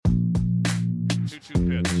2-2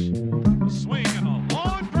 pitch. A swing and a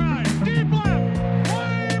long drive. Deep left.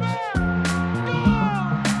 Way back.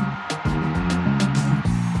 Gone!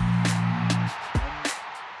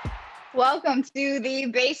 Welcome to the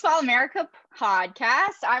Baseball America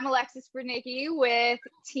podcast. I'm Alexis Bernicki with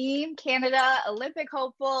Team Canada Olympic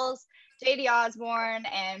hopefuls JD Osborne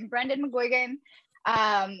and Brendan McGuigan.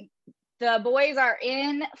 The boys are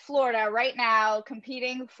in Florida right now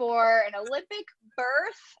competing for an Olympic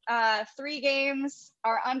berth. 3 games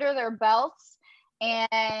are under their belts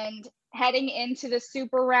and heading into the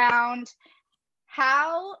super round.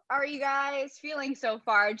 How are you guys feeling so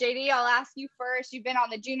far? JD, I'll ask you first. You've been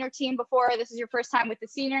on the junior team before. This is your first time with the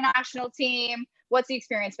senior national team. What's the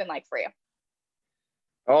experience been like for you?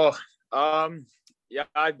 Yeah,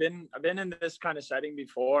 I've been in this kind of setting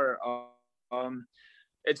before.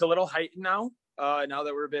 It's a little heightened now. Now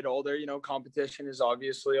that we're a bit older, competition is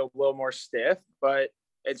obviously a little more stiff, but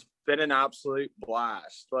it's been an absolute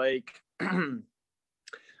blast. Like,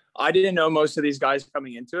 I didn't know most of these guys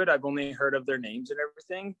coming into it. I've only heard of their names and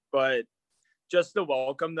everything, but just the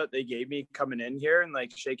welcome that they gave me coming in here and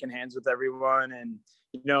like shaking hands with everyone. And,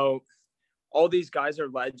 all these guys are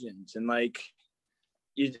legends, and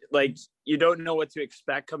you don't know what to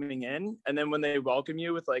expect coming in. And then when they welcome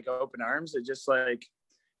you with like open arms, it just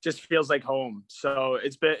feels like home. So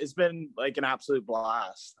it's been like an absolute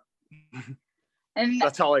blast. And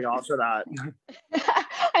that's all I got for that.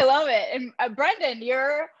 I love it. And Brendan,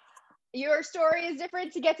 your story is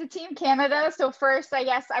different to get to Team Canada. So first, I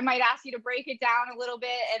guess I might ask you to break it down a little bit,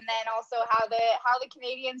 and then also how the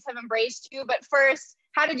Canadians have embraced you. But first,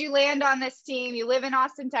 how did you land on this team? You live in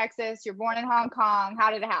Austin, Texas. You're born in Hong Kong.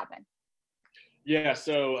 How did it happen? Yeah,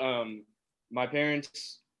 so my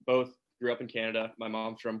parents both grew up in Canada. My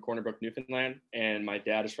mom's from Corner Brook, Newfoundland, and my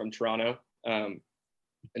dad is from Toronto. And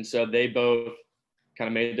so they both kind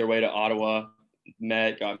of made their way to Ottawa,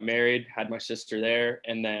 met, got married, had my sister there.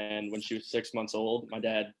 And then when she was 6 months old, my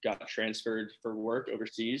dad got transferred for work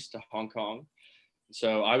overseas to Hong Kong.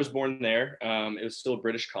 So I was born there. It was still a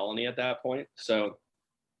British colony at that point. So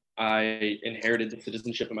I inherited the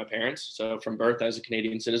citizenship of my parents. So from birth, I was a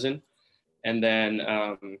Canadian citizen. And then,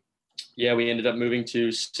 we ended up moving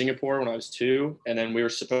to Singapore when I was 2. And then we were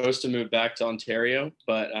supposed to move back to Ontario,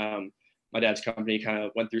 but my dad's company kind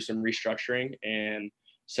of went through some restructuring and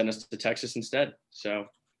sent us to Texas instead. So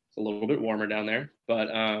it's a little bit warmer down there, but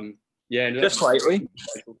just slightly.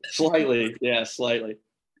 Slightly. Yeah, slightly.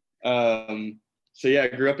 I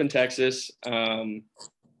grew up in Texas. And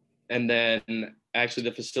then actually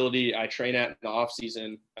the facility I train at in the off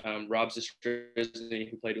season, Rob Zastrizny,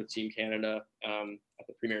 who played with Team Canada at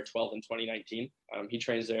the Premier 12 in 2019. He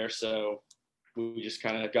trains there. So we just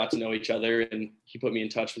kind of got to know each other, and he put me in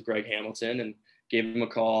touch with Greg Hamilton and gave him a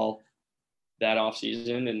call that off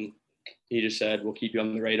season. And he just said, we'll keep you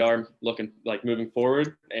on the radar looking like moving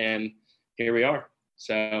forward. And here we are.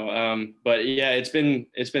 So, it's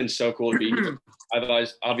been so cool to be here.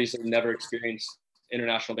 I've obviously never experienced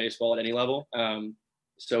international baseball at any level.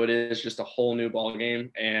 So it is just a whole new ball game,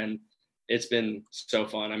 and it's been so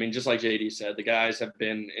fun. I mean, just like JD said, the guys have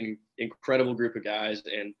been an incredible group of guys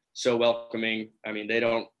and so welcoming. I mean, they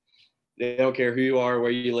don't care who you are,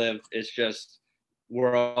 where you live. It's just,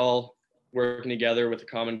 we're all working together with a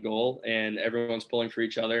common goal, and everyone's pulling for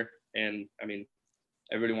each other. And I mean,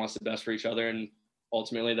 everybody wants the best for each other, and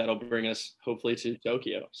ultimately that'll bring us hopefully to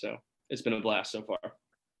Tokyo. So it's been a blast so far.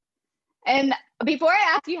 And before I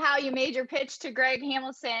ask you how you made your pitch to Greg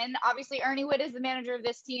Hamilton, obviously Ernie Wood is the manager of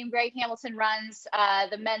this team. Greg Hamilton runs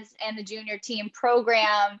the men's and the junior team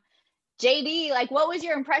program. JD, what was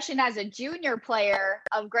your impression as a junior player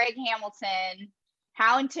of Greg Hamilton?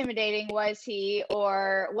 How intimidating was he,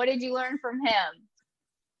 or what did you learn from him?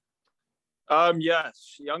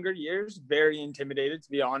 Yes, younger years, very intimidated,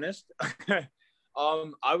 to be honest.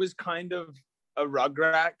 I was kind of a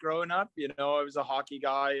rugrat growing up. I was a hockey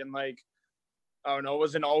guy, and I don't know,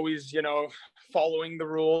 wasn't always, following the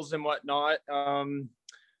rules and whatnot.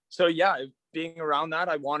 Being around that,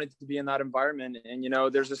 I wanted to be in that environment, and,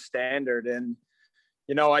 there's a standard, and,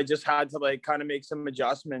 I just had to kind of make some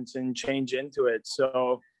adjustments and change into it.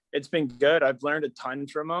 So it's been good. I've learned a ton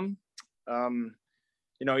from him.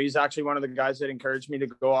 He's actually one of the guys that encouraged me to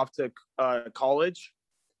go off to college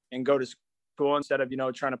and go to school instead of,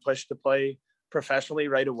 trying to push to play professionally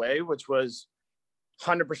right away, which was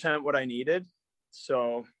 100% what I needed.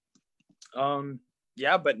 So,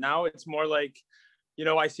 but now it's more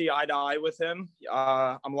I see eye to eye with him.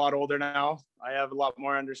 I'm a lot older now. I have a lot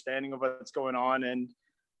more understanding of what's going on, and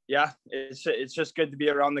it's just good to be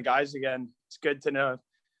around the guys again. It's good to know,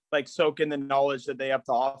 soak in the knowledge that they have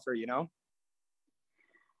to offer,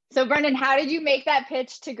 So Brendan, how did you make that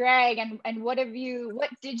pitch to Greg, and what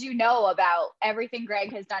did you know about everything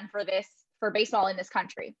Greg has done for baseball in this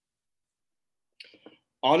country?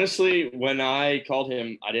 Honestly, when I called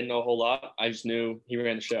him, I didn't know a whole lot. I just knew he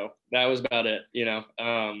ran the show. That was about it, you know.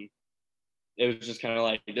 It was just kind of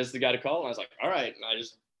like, this is the guy to call. And I was like, all right. And I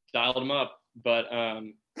just dialed him up. But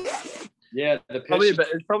yeah, the pitch.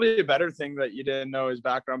 It's probably a better thing that you didn't know his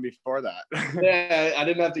background before that. Yeah, I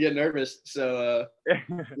didn't have to get nervous. So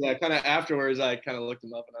yeah, kind of afterwards, I kind of looked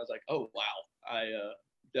him up and I was like, oh wow, I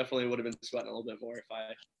definitely would have been sweating a little bit more if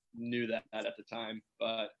I knew that at the time.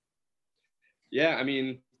 But yeah, I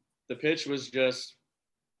mean, the pitch was just,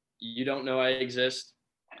 you don't know I exist.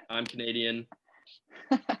 I'm Canadian.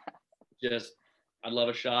 Just, I'd love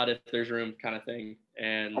a shot if there's room, kind of thing.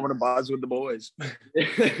 And I want to buzz with the boys.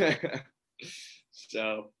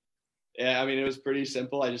 So, yeah, I mean, it was pretty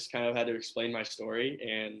simple. I just kind of had to explain my story,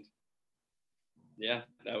 and yeah,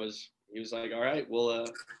 he was like, all right, we'll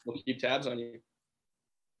keep tabs on you.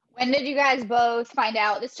 When did you guys both find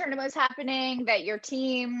out this tournament was happening, that your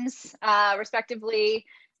teams, respectively,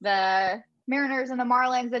 the Mariners and the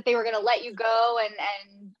Marlins, that they were going to let you go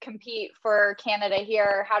and compete for Canada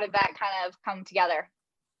here? How did that kind of come together?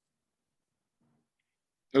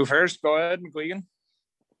 Who first? Go ahead, McGuigan.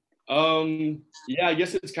 Yeah, I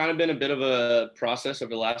guess it's kind of been a bit of a process over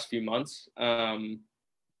the last few months. Yeah,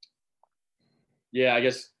 I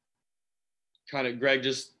guess kind of Greg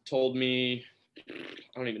just told me, I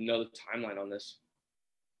don't even know the timeline on this.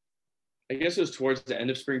 I guess it was towards the end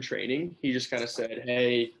of spring training. He just kind of said,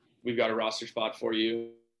 hey, we've got a roster spot for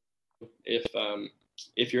you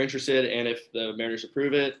if you're interested and if the Mariners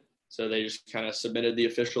approve it. So they just kind of submitted the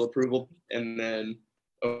official approval. And then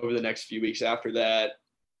over the next few weeks after that,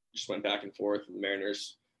 just went back and forth, and the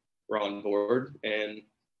Mariners were on board, and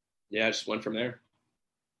yeah, just went from there.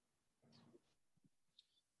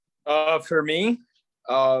 For me,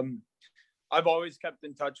 I've always kept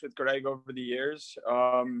in touch with Greg over the years.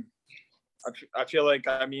 I feel like,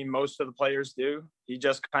 I mean, most of the players do. He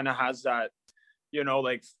just kind of has that, you know,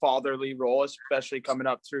 like fatherly role, especially coming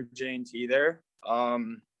up through J&T there.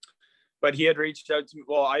 But he had reached out to me.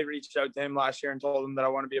 Well, I reached out to him last year and told him that I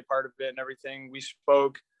want to be a part of it and everything. We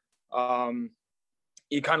spoke.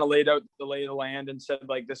 He kind of laid out the lay of the land and said,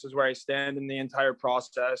 like, this is where I stand in the entire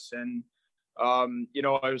process. And, you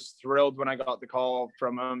know, I was thrilled when I got the call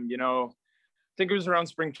from him. You know, I think it was around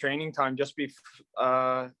spring training time,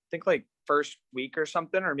 I think like first week or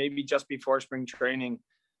something, or maybe just before spring training.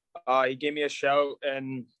 He gave me a shout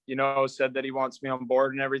and, you know, said that he wants me on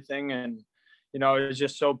board and everything. And, you know, I was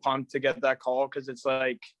just so pumped to get that call, because it's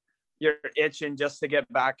like you're itching just to get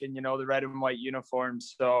back in, you know, the red and white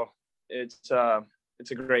uniforms. So it's a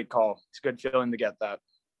great call. It's a good feeling to get that.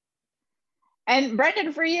 And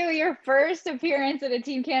Brendan, for you, your first appearance in a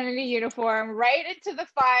Team Canada uniform, right into the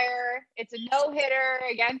fire. It's a no-hitter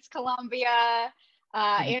against Colombia.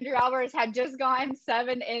 Andrew Alvarez had just gone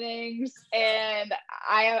 7 innings, and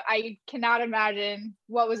I cannot imagine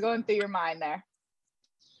what was going through your mind there.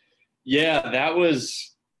 Yeah, that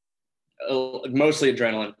was mostly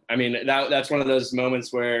adrenaline. I mean, that's one of those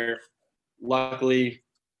moments where, luckily,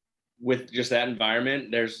 with just that environment,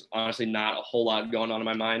 there's honestly not a whole lot going on in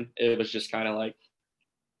my mind. It was just kind of like,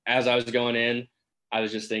 as I was going in, I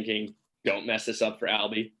was just thinking, don't mess this up for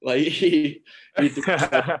Albie. Like, he threw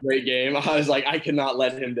a great game. I was like, I cannot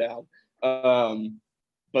let him down.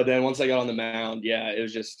 But then once I got on the mound, yeah, it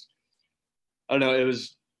was just, I don't know,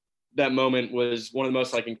 that moment was one of the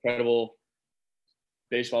most like incredible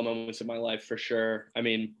baseball moments of my life for sure. I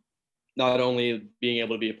mean, not only being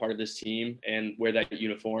able to be a part of this team and wear that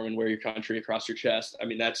uniform and wear your country across your chest. I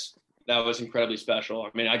mean, that was incredibly special. I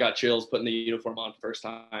mean, I got chills putting the uniform on first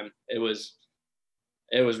time. It was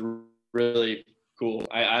really cool.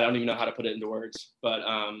 I don't even know how to put it into words, but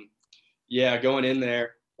yeah, going in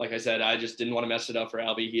there, like I said, I just didn't want to mess it up for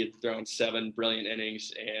Albie. He had thrown 7 brilliant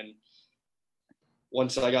innings, and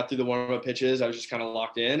once I got through the warm-up pitches, I was just kind of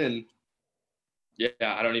locked in, and yeah,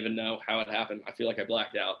 I don't even know how it happened. I feel like I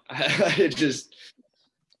blacked out. I just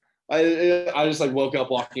like woke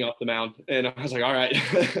up walking off the mound, and I was like, all right.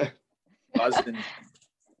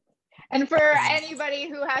 And for anybody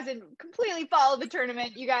who hasn't completely followed the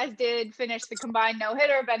tournament, you guys did finish the combined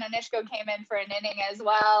no-hitter. Ben Onishko came in for an inning as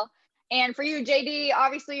well. And for you, JD,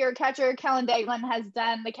 obviously your catcher, Kellen Daglin, has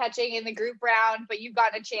done the catching in the group round, but you've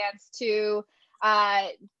gotten a chance to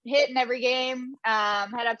hit in every game,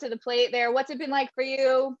 head up to the plate there. What's it been like for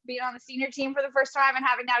you being on the senior team for the first time and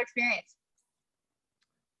having that experience?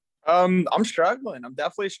 I'm struggling. I'm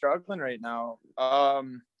definitely struggling right now.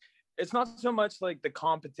 It's not so much like the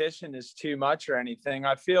competition is too much or anything.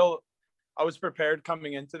 I feel I was prepared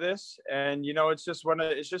coming into this, and it's just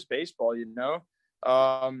baseball.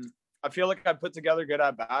 I feel like I put together good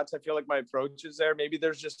at bats. I feel like my approach is there. Maybe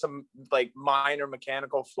there's just some like minor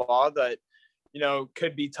mechanical flaw that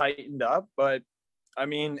could be tightened up, but I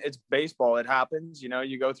mean, it's baseball. It happens.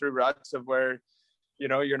 You go through ruts of where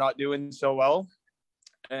you're not doing so well,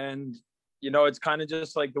 and it's kind of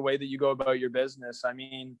just like the way that you go about your business. I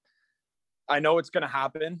mean, I know it's going to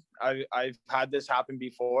happen. I've had this happen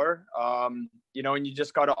before, and you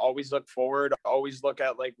just got to always look forward, always look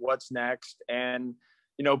at like what's next, and,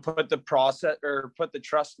 put the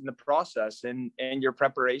trust in the process and your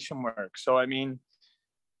preparation work. So, I mean,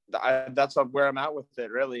 that's where I'm at with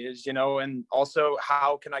it really is, and also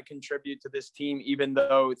how can I contribute to this team, even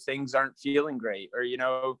though things aren't feeling great, or,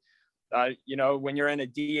 when you're in a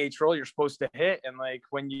DH role, you're supposed to hit. And like,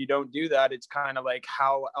 when you don't do that, it's kind of like,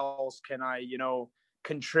 how else can I,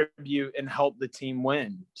 contribute and help the team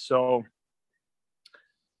win? So,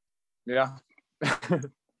 yeah.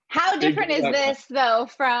 How different is this though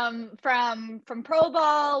from pro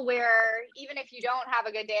ball, where even if you don't have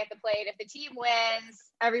a good day at the plate, if the team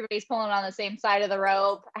wins, everybody's pulling on the same side of the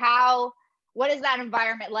rope? What is that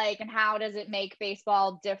environment like, and how does it make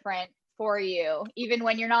baseball different for you, even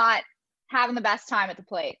when you're not having the best time at the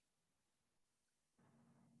plate?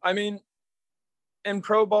 I mean, in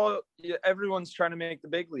pro ball, everyone's trying to make the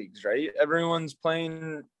big leagues, right? Everyone's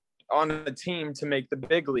playing on a team to make the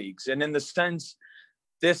big leagues. And in the sense,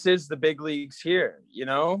 this is the big leagues here,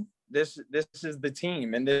 this is the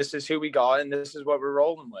team, and this is who we got, and this is what we're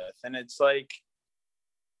rolling with. And it's like,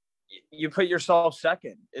 you put yourself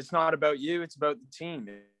second. It's not about you. It's about the team.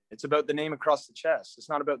 It's about the name across the chest. It's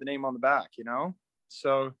not about the name on the back,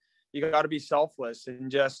 So you got to be selfless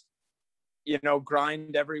and just,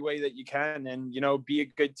 grind every way that you can, and, be a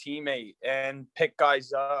good teammate and pick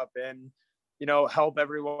guys up and, help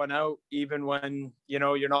everyone out, even when,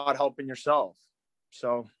 you're not helping yourself.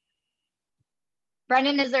 So.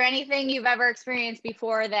 Brendan, is there anything you've ever experienced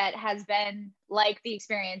before that has been like the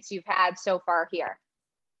experience you've had so far here?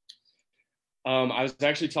 I was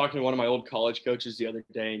actually talking to one of my old college coaches the other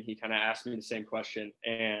day, and he kind of asked me the same question.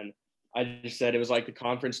 And I just said it was like the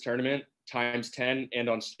conference tournament times 10 and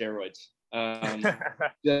on steroids.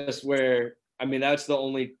 Just where, I mean, that's the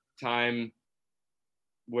only time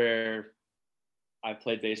where I've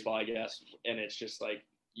played baseball, I guess. And it's just like,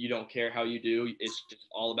 you don't care how you do. It's just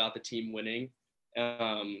all about the team winning,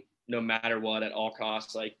 no matter what, at all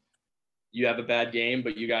costs. Like, you have a bad game,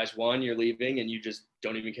 but you guys won, you're leaving, and you just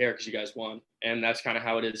don't even care because you guys won. And that's kind of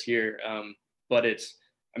how it is here. But it's,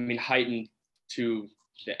 heightened to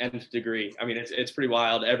the nth degree. I mean, it's pretty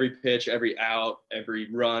wild. Every pitch, every out, every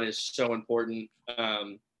run is so important.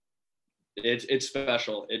 It's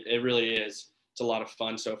special. It really is. It's a lot of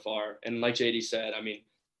fun so far. And like JD said,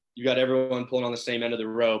 you got everyone pulling on the same end of the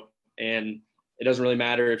rope, and it doesn't really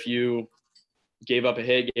matter if you gave up a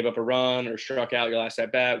hit, gave up a run, or struck out your last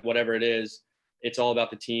at bat, whatever it is. It's all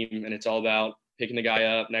about the team, and it's all about picking the guy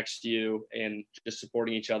up next to you and just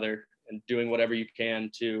supporting each other and doing whatever you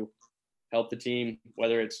can to help the team,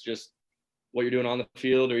 whether it's just what you're doing on the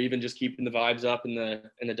field, or even just keeping the vibes up in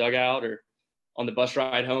the dugout, or on the bus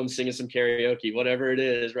ride home singing some karaoke, whatever it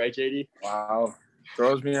is, right, JD? Wow.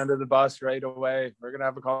 Throws me under the bus right away. We're going to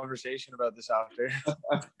have a conversation about this after.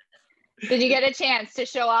 Did you get a chance to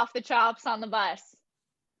show off the chops on the bus?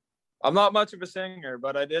 I'm not much of a singer,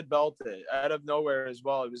 but I did belt it out of nowhere as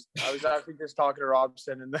well. I was actually just talking to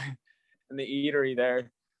Robson in the eatery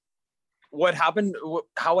there. What happened,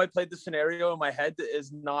 how I played the scenario in my head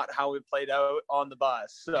is not how it played out on the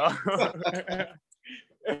bus. So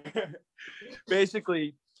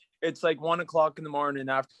basically, it's like 1:00 in the morning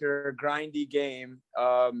after a grindy game.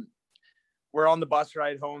 We're on the bus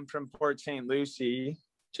ride home from Port St. Lucie.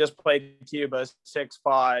 Just played Cuba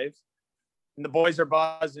 6-5. And the boys are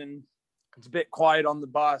buzzing. It's a bit quiet on the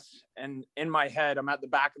bus. And in my head, I'm at the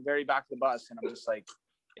very back of the bus. And I'm just like,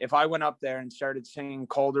 if I went up there and started singing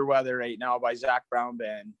Colder Weather Right Now by Zac Brown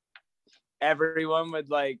Band, everyone would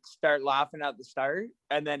like start laughing at the start,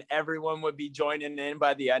 and then everyone would be joining in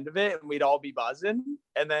by the end of it, and we'd all be buzzing.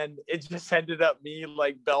 And then it just ended up me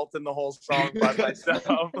like belting the whole song by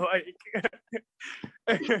myself.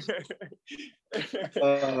 And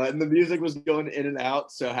the music was going in and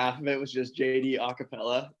out, so half of it was just JD a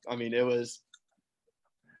cappella.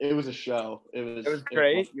 It was a show. It was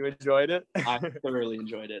great. You enjoyed it? I thoroughly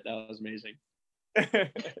enjoyed it. That was amazing.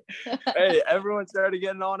 Hey, everyone started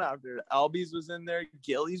getting on after it. Albies was in there.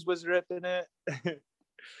 Gillies was ripping it.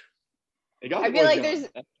 I feel like there's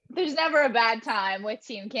never a bad time with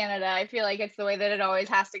Team Canada. I feel like it's the way that it always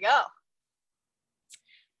has to go.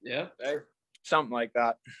 Yeah. Something like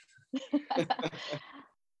that.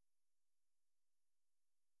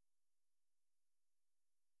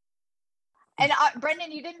 And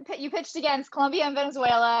Brendan, you pitched against Colombia and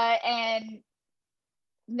Venezuela, and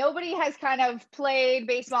nobody has kind of played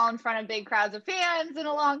baseball in front of big crowds of fans in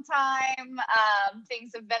a long time.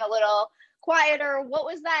 Things have been a little quieter. What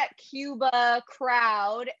was that Cuba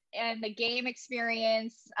crowd and the game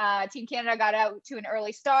experience? Team Canada got out to an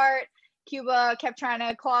early start. Cuba kept trying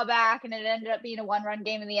to claw back, and it ended up being a 1-run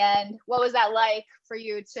game in the end. What was that like for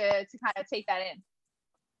you to kind of take that in?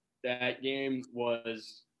 That game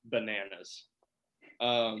was bananas.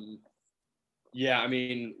 Yeah, I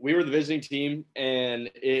mean, we were the visiting team, and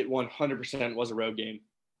it 100% was a road game.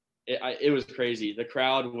 It was crazy. The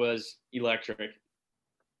crowd was electric.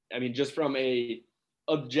 I mean, just from a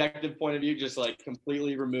objective point of view, just like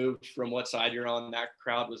completely removed from what side you're on, that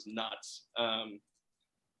crowd was nuts.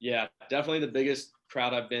 Yeah, definitely the biggest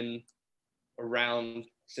crowd I've been around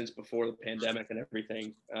since before the pandemic and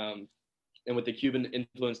everything. And with the Cuban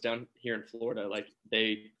influence down here in Florida, like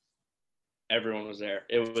everyone was there.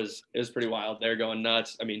 It was pretty wild. They're going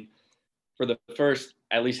nuts. I mean, for the first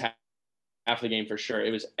at least half of the game for sure,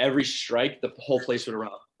 it was every strike, the whole place would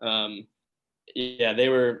erupt. Yeah, they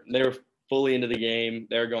were fully into the game.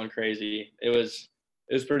 They were going crazy. It was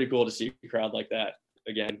pretty cool to see a crowd like that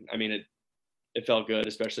again. I mean, it felt good,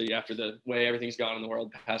 especially after the way everything's gone in the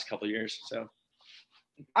world the past couple of years. So,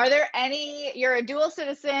 you're a dual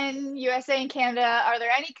citizen, USA and Canada. Are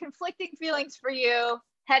there any conflicting feelings for you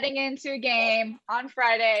heading into a game on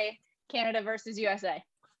Friday, Canada versus USA?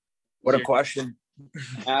 What a question.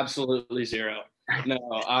 Absolutely zero.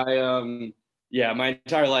 No, yeah, my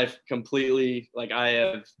entire life completely, like, I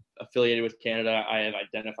have affiliated with Canada. I have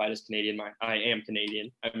identified as Canadian. I am Canadian.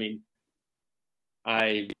 I mean,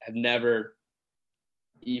 I have never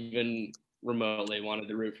even remotely wanted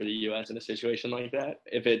to root for the U.S. in a situation like that.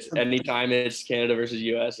 If it's anytime it's Canada versus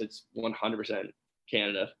U.S., it's 100%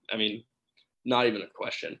 Canada. I mean, not even a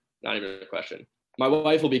question. Not even a question. My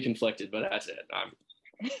wife will be conflicted, but that's it.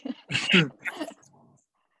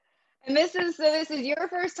 And this is your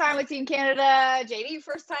first time with Team Canada, JD,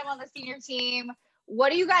 first time on the senior team.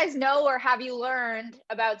 What do you guys know, or have you learned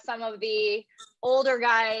about some of the older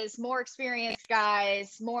guys, more experienced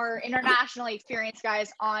guys, more internationally experienced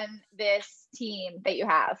guys on this team that you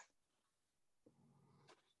have?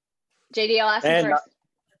 JD, I'll ask you first.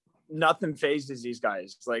 Nothing phases these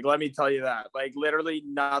guys. Like, let me tell you that. Like, literally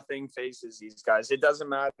nothing phases these guys. It doesn't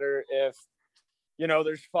matter if, you know,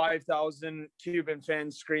 there's 5,000 Cuban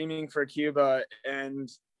fans screaming for Cuba, and,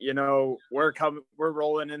 you know, we're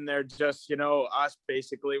rolling in there, just, you know, us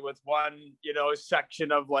basically with one, you know,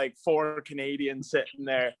 section of like 4 Canadians sitting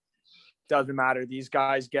there. Doesn't matter. These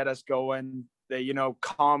guys get us going. They, you know,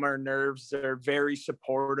 calm our nerves. They're very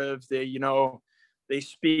supportive. They, you know, they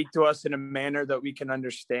speak to us in a manner that we can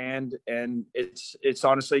understand. And it's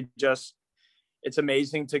honestly just, it's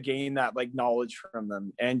amazing to gain that like knowledge from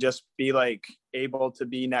them and just be like able to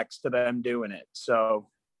be next to them doing it. So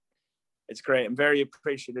it's great. I'm very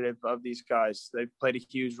appreciative of these guys. They've played a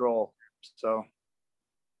huge role. So.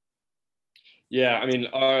 Yeah, I mean,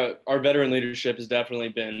 our veteran leadership has definitely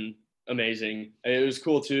been amazing. It was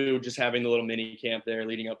cool too, just having the little mini camp there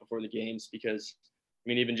leading up before the games, because I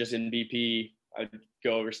mean, even just in BP, I'd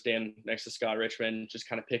go over, stand next to Scott Richmond, just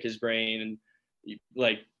kind of pick his brain, and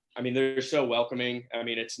like, I mean, they're so welcoming. I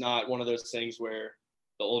mean, it's not one of those things where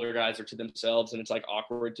the older guys are to themselves and it's like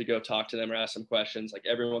awkward to go talk to them or ask them questions. Like,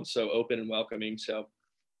 everyone's so open and welcoming. So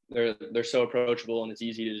they're so approachable, and it's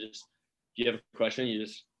easy to just, if you have a question, you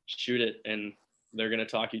just shoot it and they're going to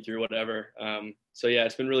talk you through whatever. So yeah,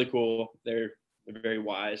 it's been really cool. They're very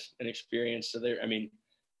wise and experienced. So I mean,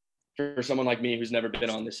 for someone like me who's never been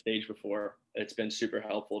on this stage before, it's been super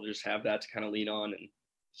helpful to just have that to kind of lean on,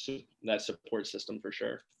 and that support system for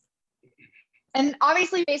sure. And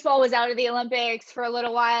obviously baseball was out of the Olympics for a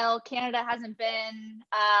little while. Canada hasn't been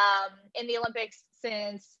in the Olympics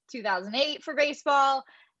since 2008 for baseball.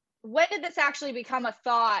 When did this actually become a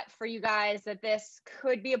thought for you guys that this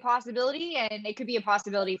could be a possibility, and it could be a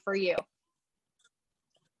possibility for you?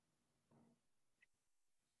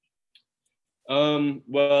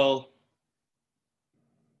 Well,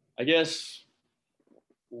 I guess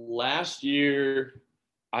last year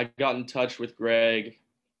I got in touch with Greg,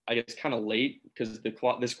 I guess kind of late, because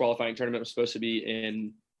this qualifying tournament was supposed to be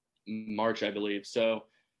in March, I believe. So,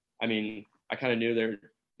 I mean, I kind of knew there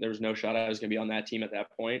was no shot I was going to be on that team at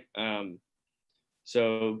that point.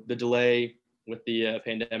 So the delay with the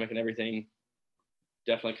pandemic and everything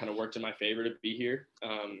definitely kind of worked in my favor to be here.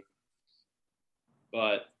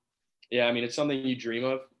 But yeah, I mean, it's something you dream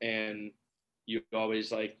of, and you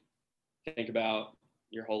always like think about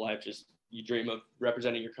your whole life, just you dream of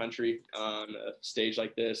representing your country on a stage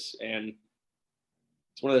like this. And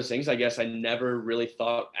it's one of those things, I guess, I never really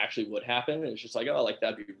thought actually would happen. And it's just like, oh, like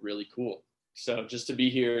that'd be really cool. So just to be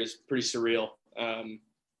here is pretty surreal.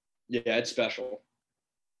 Yeah, it's special.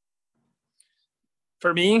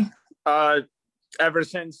 For me, ever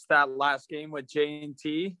since that last game with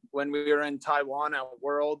J&T, when we were in Taiwan at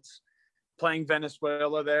Worlds, playing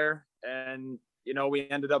Venezuela there, and, you know, we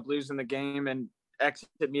ended up losing the game and exit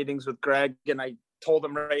meetings with Greg. And I told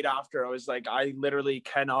him right after, I was like, I literally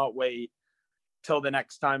cannot wait till the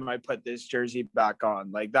next time I put this jersey back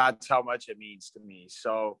on. Like, that's how much it means to me.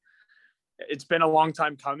 So it's been a long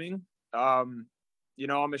time coming. You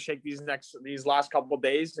know, I'm gonna shake these last couple of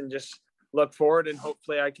days and just look forward, and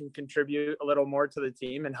hopefully I can contribute a little more to the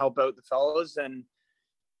team and help out the fellas. And,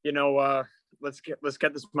 you know, let's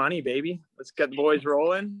get this money, baby. Let's get the boys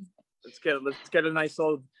rolling. Let's get a nice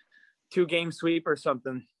little 2-game sweep or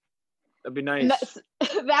something. That'd be nice.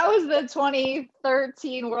 That was the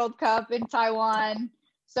 2013 World Cup in Taiwan.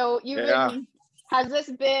 So has this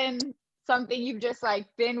been something you've just like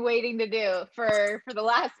been waiting to do for the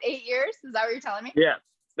last 8 years? Is that what you're telling me? Yeah,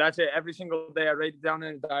 that's it. Every single day I write it down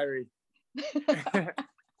in a diary.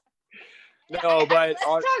 No, but let's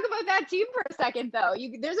talk about that team for a second, though.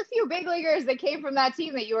 There's a few big leaguers that came from that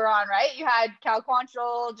team that you were on, right? You had Cal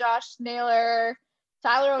Quantrill, Josh Naylor,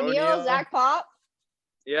 Tyler O'Neill, Zach Pop.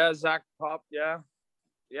 Yeah, Zach Pop. Yeah,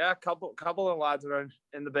 a couple of lads that are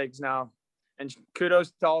in the bigs now, and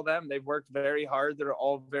kudos to all them. They've worked very hard. They're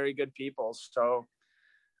all very good people. So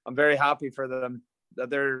I'm very happy for them that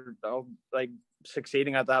they're all, like,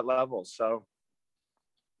 succeeding at that level. So.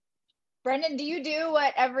 Brendan, do you do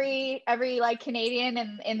what every like Canadian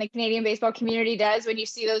and in the Canadian baseball community does when you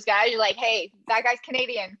see those guys? You're like, hey, that guy's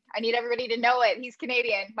Canadian. I need everybody to know it. He's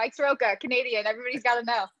Canadian. Mike Soroka, Canadian. Everybody's got to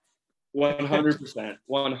know. 100%.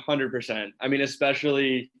 100%. I mean,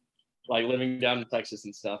 especially like living down in Texas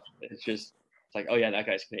and stuff. It's like, oh yeah, that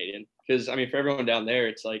guy's Canadian. Because I mean, for everyone down there,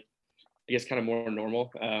 it's like, I guess kind of more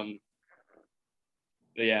normal. But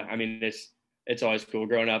yeah, I mean, it's always cool.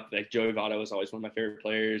 Growing up, like Joey Votto was always one of my favorite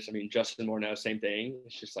players. I mean, Justin Morneau, same thing.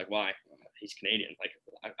 It's just like, why? He's Canadian. Like,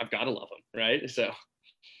 I've got to love him, right? So.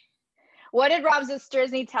 What did Rob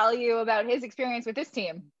Zastryzny tell you about his experience with this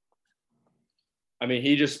team? I mean,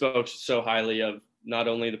 he just spoke so highly of not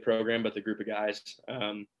only the program, but the group of guys.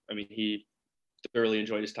 I mean, he thoroughly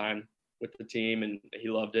enjoyed his time with the team, and he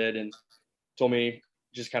loved it, and told me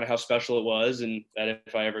just kind of how special it was, and that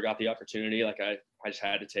if I ever got the opportunity, like I just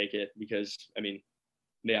had to take it, because I mean,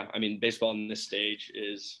 yeah, I mean, baseball on this stage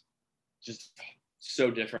is just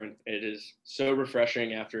so different. It is so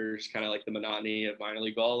refreshing after just kind of like the monotony of minor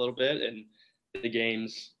league ball a little bit, and the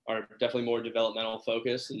games are definitely more developmental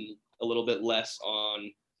focus and a little bit less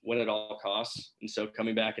on win at all costs. And so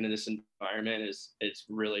coming back into this environment it's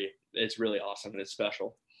really awesome, and it's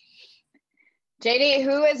special. JD,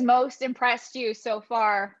 who has most impressed you so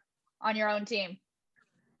far on your own team?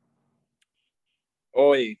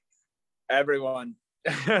 Everyone.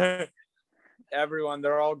 Everyone.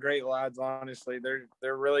 They're all great lads, honestly.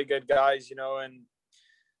 They're really good guys, you know, and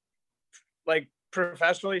like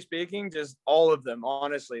professionally speaking, just all of them,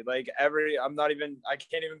 honestly. Like I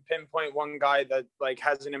can't even pinpoint one guy that like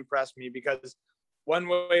hasn't impressed me, because one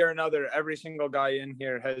way or another, every single guy in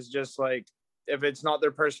here has just like, if it's not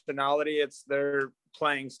their personality, it's their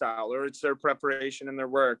playing style, or it's their preparation and their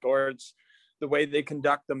work, or it's the way they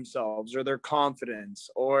conduct themselves, or their confidence,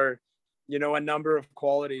 or, you know, a number of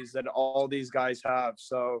qualities that all these guys have.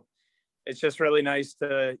 So it's just really nice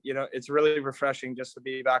to, you know, it's really refreshing just to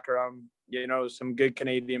be back around, you know, some good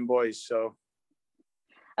Canadian boys. So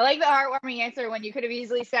I like the heartwarming answer when you could have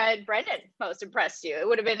easily said Brendan most impressed you. It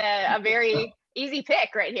would have been a very easy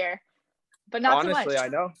pick right here, but not honestly, so much. I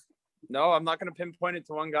know. No, I'm not going to pinpoint it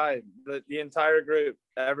to one guy. The entire group,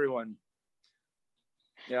 everyone.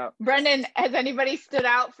 Yeah. Brendan, has anybody stood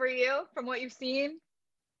out for you from what you've seen?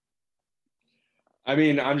 I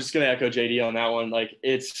mean, I'm just going to echo JD on that one. Like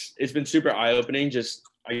it's been super eye-opening, just,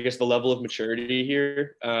 I guess, the level of maturity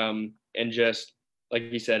here. And just like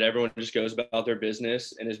you said, everyone just goes about their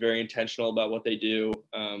business and is very intentional about what they do,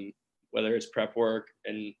 whether it's prep work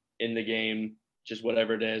and in the game, just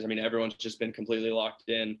whatever it is. I mean, everyone's just been completely locked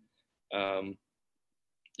in.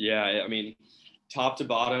 Yeah, I mean, top to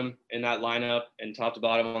bottom in that lineup and top to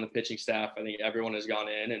bottom on the pitching staff, I think everyone has gone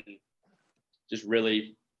in and just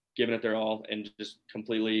really given it their all and just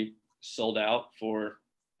completely sold out for,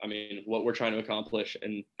 I mean, what we're trying to accomplish.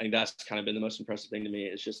 And I think that's kind of been the most impressive thing to me.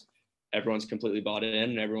 It's just everyone's completely bought in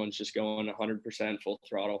and everyone's just going 100% full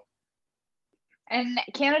throttle. And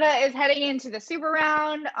Canada is heading into the Super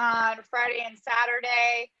Round on Friday and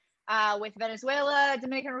Saturday with Venezuela,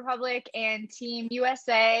 Dominican Republic, and Team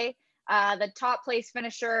USA. The top place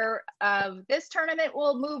finisher of this tournament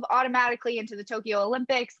will move automatically into the Tokyo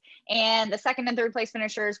Olympics, and the second and third place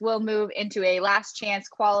finishers will move into a last chance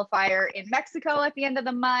qualifier in Mexico at the end of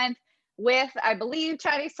the month with, I believe,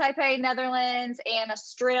 Chinese Taipei, Netherlands, and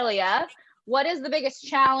Australia. What is the biggest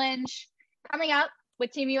challenge coming up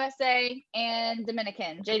with Team USA and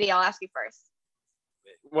Dominican? JD, I'll ask you first.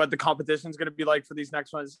 What the competition is going to be like for these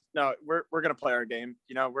next ones? No, we're going to play our game.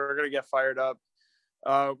 You know, we're going to get fired up.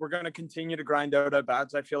 We're going to continue to grind out at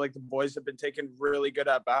bats. I feel like the boys have been taking really good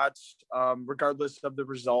at bats, regardless of the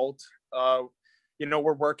result. You know,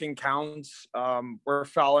 we're working counts. We're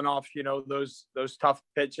fouling off, you know, those tough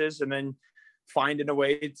pitches and then finding a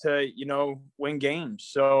way to, you know, win games.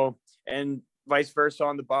 So, and vice versa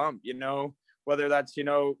on the bump, you know, whether that's, you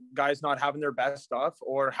know, guys not having their best stuff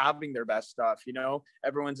or having their best stuff, you know,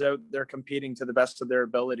 everyone's out there competing to the best of their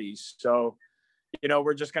abilities. So, you know,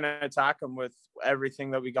 we're just going to attack them with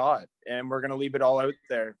everything that we got, and we're going to leave it all out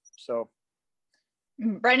there. So,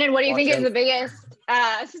 Brendan, what do you think is the biggest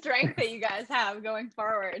strength that you guys have going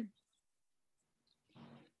forward?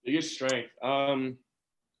 Biggest strength.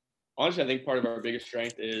 Honestly, I think part of our biggest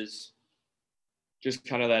strength is just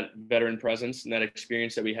kind of that veteran presence and that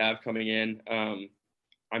experience that we have coming in.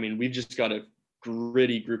 I mean, we've just got a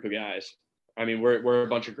gritty group of guys. I mean, we're a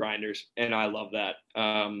bunch of grinders, and I love that.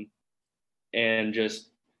 And just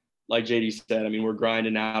like JD said, I mean, we're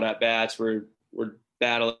grinding out at bats. We're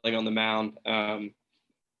battling on the mound.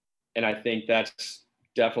 And I think that's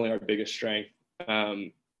definitely our biggest strength.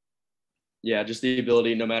 Yeah, just the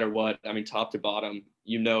ability, no matter what, I mean, top to bottom,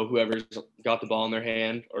 you know, whoever's got the ball in their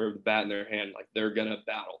hand or the bat in their hand, like they're going to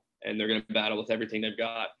battle, and they're going to battle with everything they've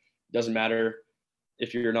got. It doesn't matter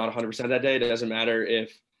if you're not 100% that day. It doesn't matter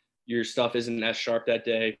if your stuff isn't as sharp that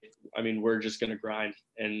day. I mean, we're just going to grind,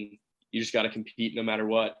 and you just got to compete no matter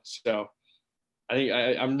what. So I think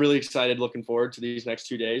I'm really excited, looking forward to these next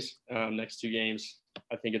 2 days, next 2 games.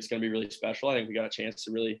 I think it's going to be really special. I think we got a chance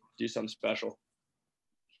to really do something special.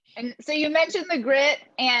 And so you mentioned the grit,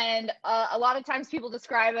 and a lot of times people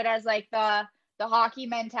describe it as like the hockey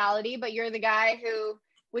mentality, but you're the guy who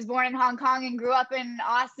was born in Hong Kong and grew up in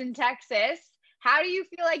Austin, Texas. How do you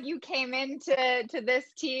feel like you came into this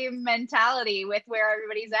team mentality with where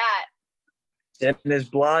everybody's at? In his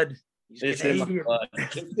blood. It's in my blood.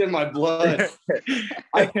 It's in my blood.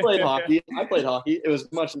 I played hockey. It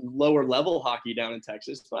was much lower level hockey down in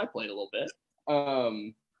Texas, but I played a little bit.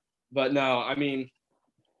 But no, I mean,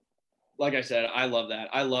 like I said, I love that.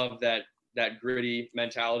 I love that gritty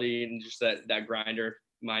mentality and just that grinder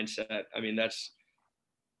mindset. I mean, that's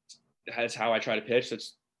how I try to pitch.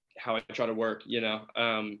 That's how I try to work, you know.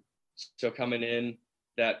 So coming in,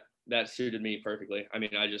 that suited me perfectly. I mean,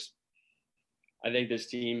 I think this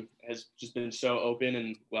team has just been so open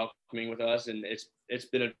and welcoming with us, and it's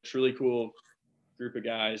been a truly cool group of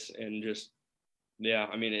guys, and just, yeah,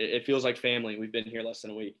 I mean, it feels like family. We've been here less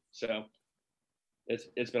than a week, so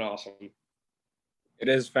it's been awesome. It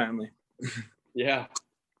is family. Yeah,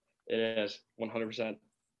 it is 100%.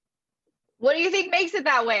 What do you think makes it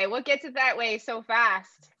that way? What gets it that way so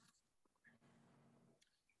fast?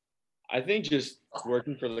 I think just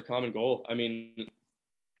working for the common goal. I mean,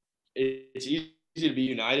 it's easy to be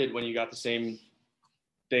united when you got the same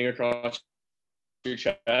thing across your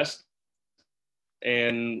chest,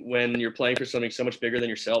 and when you're playing for something so much bigger than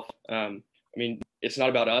yourself. I mean, it's not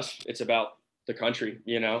about us, it's about the country,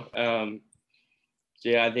 you know. So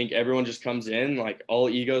yeah, I think everyone just comes in, like, all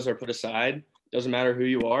egos are put aside. Doesn't matter who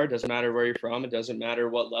you are, doesn't matter where you're from, it doesn't matter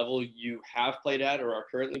what level you have played at or are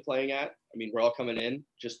currently playing at. I mean, we're all coming in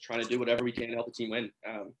just trying to do whatever we can to help the team win.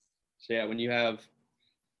 So yeah, when you have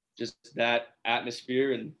just that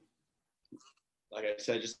atmosphere and, like I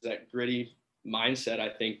said, just that gritty mindset, I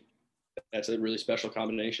think that's a really special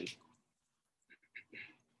combination.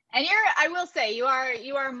 And I will say, you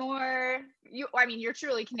are more, I mean, you're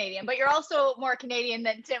truly Canadian, but you're also more Canadian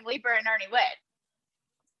than Tim Leeper and Ernie Witt.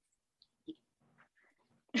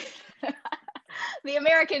 The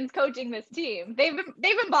Americans coaching this team, they've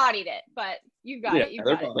embodied it, but you've got it.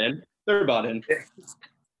 They're bought in.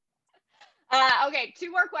 Okay,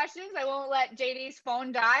 2 more questions. I won't let JD's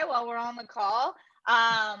phone die while we're on the call.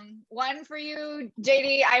 One for you,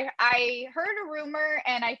 JD. I heard a rumor,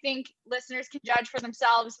 and I think listeners can judge for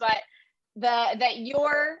themselves, but that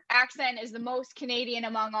your accent is the most Canadian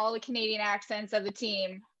among all the Canadian accents of the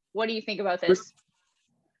team. What do you think about this?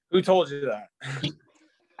 Who told you that?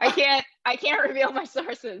 I can't reveal my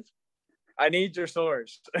sources. I need your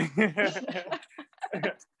source.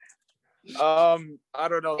 I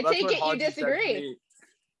don't know. I That's take what it you Haji said to disagree. me.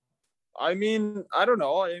 I mean, I don't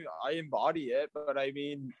know. I embody it, but I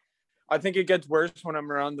mean, I think it gets worse when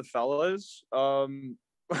I'm around the fellas. I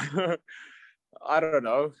don't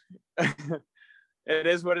know. It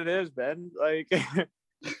is what it is, Ben. Like,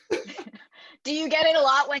 Do you get it a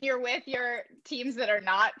lot when you're with your teams that are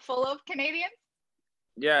not full of Canadians?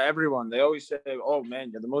 yeah, everyone. They always say, "Oh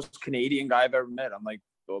man, you're the most Canadian guy I've ever met." I'm like,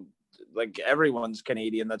 well, like everyone's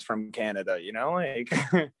Canadian that's from Canada, you know, like.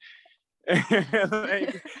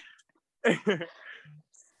 Like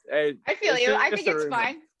I feel you. I think it's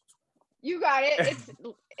fine. You got it.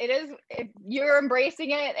 You're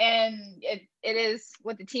embracing it, and it is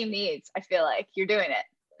what the team needs. I feel like you're doing it.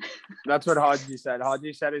 That's what Haji said.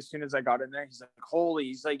 Haji said as soon as I got in there, he's like, "Holy!"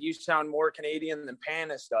 He's like, "You sound more Canadian than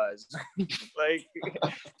Panis does." Like,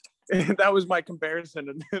 that was my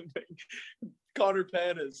comparison. And Connor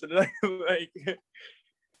Panis, and like,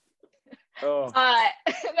 oh.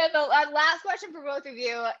 Then the last question for both of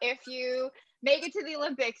you: if you make it to the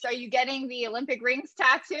Olympics, are you getting the Olympic rings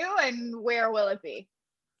tattoo, and where will it be?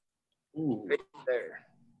 Ooh. Right there.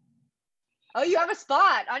 Oh, you have a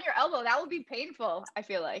spot on your elbow. That would be painful, I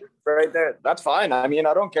feel like. Right there. That's fine. I mean,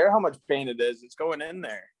 I don't care how much pain it is. It's going in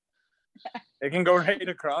there. It can go right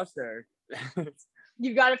across there.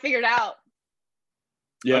 You've got it figured out.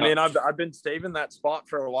 Yeah. I mean, I've been saving that spot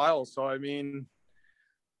for a while, so I mean,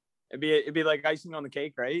 it'd be like icing on the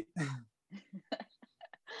cake, right?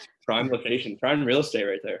 Prime location, prime real estate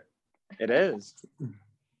right there. It is.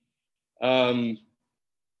 I'm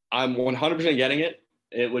 100% getting it.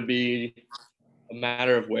 It would be a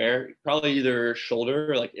matter of where, probably either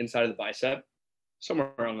shoulder or like inside of the bicep,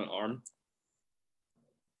 somewhere on the arm.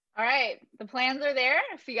 All right. The plans are there.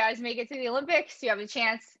 If you guys make it to the Olympics, you have a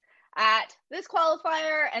chance at this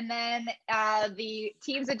qualifier. And then the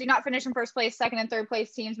teams that do not finish in first place, second and third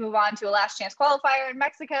place teams move on to a last chance qualifier in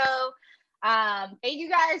Mexico. Thank you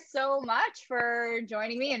guys so much for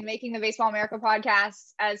joining me and making the Baseball America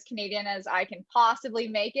podcast as Canadian as I can possibly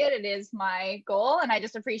make it. It is my goal, and I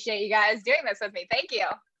just appreciate you guys doing this with me. Thank you.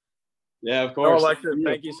 Yeah, of Oh, course. Alexis,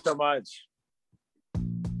 thank you so much.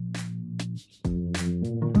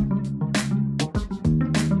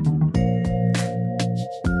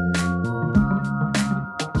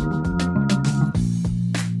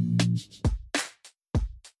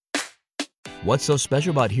 What's so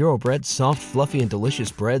special about Hero Bread's soft, fluffy, and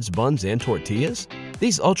delicious breads, buns, and tortillas?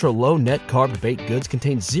 These ultra-low net-carb baked goods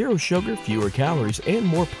contain zero sugar, fewer calories, and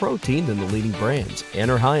more protein than the leading brands,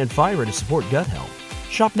 and are high in fiber to support gut health.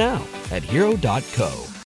 Shop now at Hero.co.